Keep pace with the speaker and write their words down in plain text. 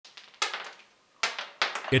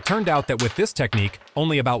It turned out that with this technique,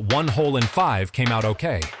 only about 1 hole in 5 came out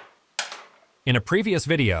okay. In a previous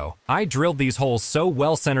video, I drilled these holes so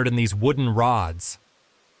well centered in these wooden rods.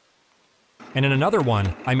 And in another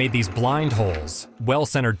one, I made these blind holes, well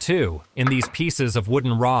centered too, in these pieces of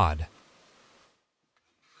wooden rod.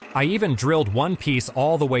 I even drilled one piece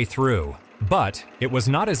all the way through, but it was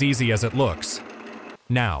not as easy as it looks.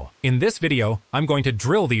 Now, in this video, I'm going to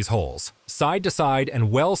drill these holes, side to side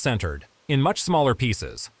and well centered, in much smaller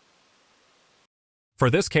pieces. For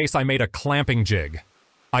this case, I made a clamping jig.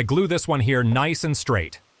 I glue this one here nice and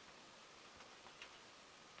straight.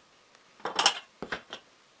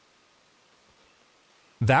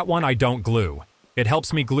 That one I don't glue. It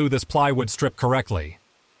helps me glue this plywood strip correctly.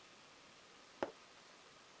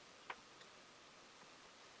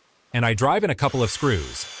 And I drive in a couple of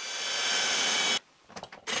screws.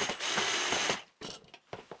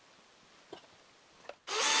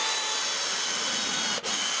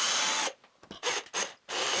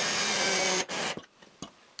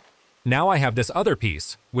 Now I have this other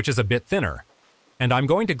piece, which is a bit thinner, and I'm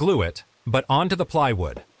going to glue it, but onto the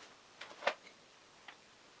plywood.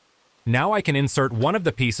 Now I can insert one of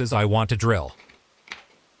the pieces I want to drill.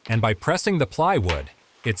 And by pressing the plywood,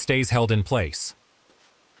 it stays held in place.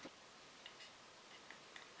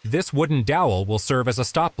 This wooden dowel will serve as a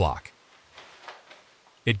stop block.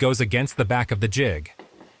 It goes against the back of the jig.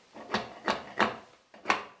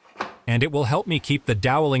 And it will help me keep the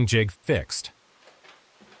doweling jig fixed.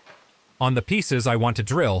 On the pieces I want to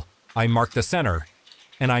drill, I mark the center,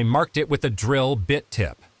 and I marked it with the drill bit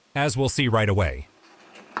tip, as we'll see right away.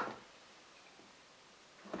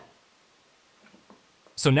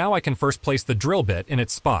 So now I can first place the drill bit in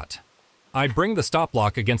its spot. I bring the stop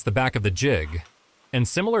block against the back of the jig, and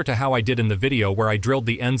similar to how I did in the video where I drilled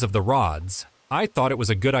the ends of the rods, I thought it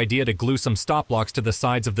was a good idea to glue some stop blocks to the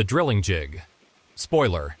sides of the drilling jig.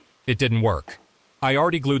 Spoiler, it didn't work. I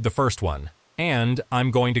already glued the first one, and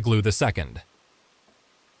I'm going to glue the second.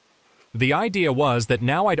 The idea was that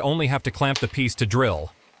now I'd only have to clamp the piece to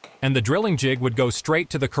drill, and the drilling jig would go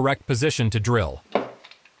straight to the correct position to drill.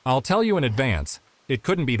 I'll tell you in advance, it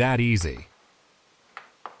couldn't be that easy.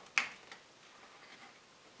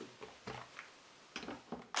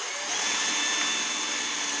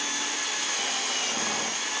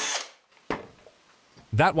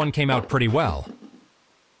 That one came out pretty well.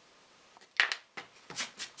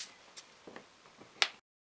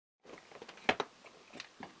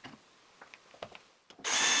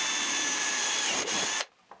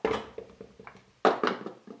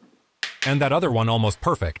 And that other one almost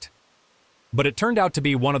perfect. But it turned out to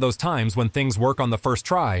be one of those times when things work on the first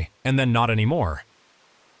try, and then not anymore.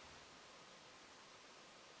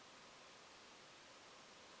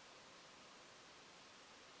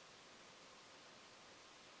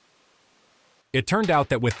 It turned out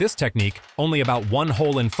that with this technique, only about 1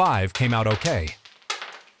 hole in 5 came out okay.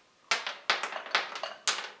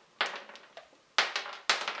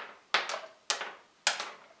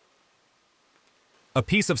 A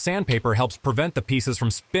piece of sandpaper helps prevent the pieces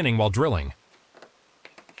from spinning while drilling.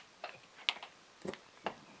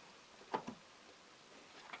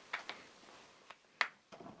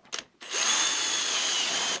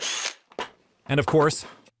 And of course,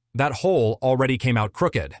 that hole already came out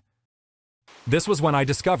crooked. This was when I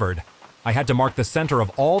discovered I had to mark the center of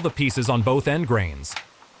all the pieces on both end grains.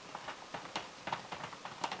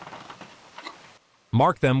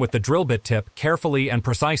 Mark them with the drill bit tip carefully and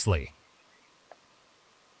precisely.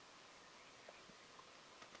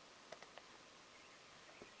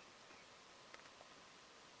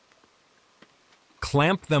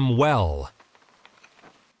 Clamp them well.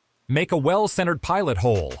 Make a well-centered pilot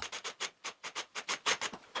hole.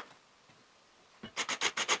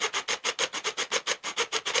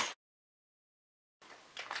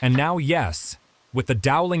 And now, yes, with the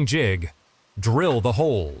doweling jig, drill the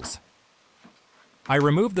holes. I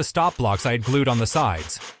removed the stop blocks I had glued on the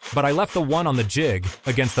sides, but I left the one on the jig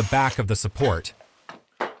against the back of the support.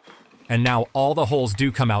 And now all the holes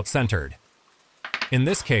do come out centered. In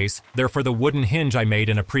this case, they're for the wooden hinge I made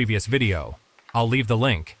in a previous video. I'll leave the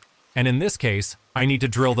link. And in this case, I need to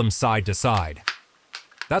drill them side to side.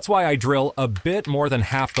 That's why I drill a bit more than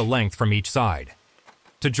half the length from each side,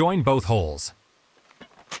 to join both holes.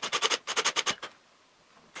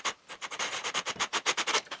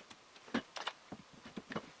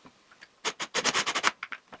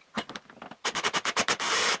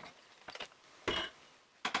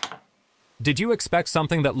 Did you expect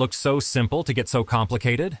something that looked so simple to get so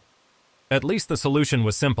complicated? At least the solution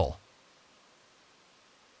was simple.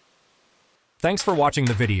 Thanks for watching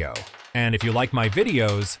the video, and if you like my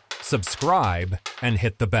videos, subscribe and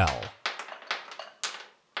hit the bell.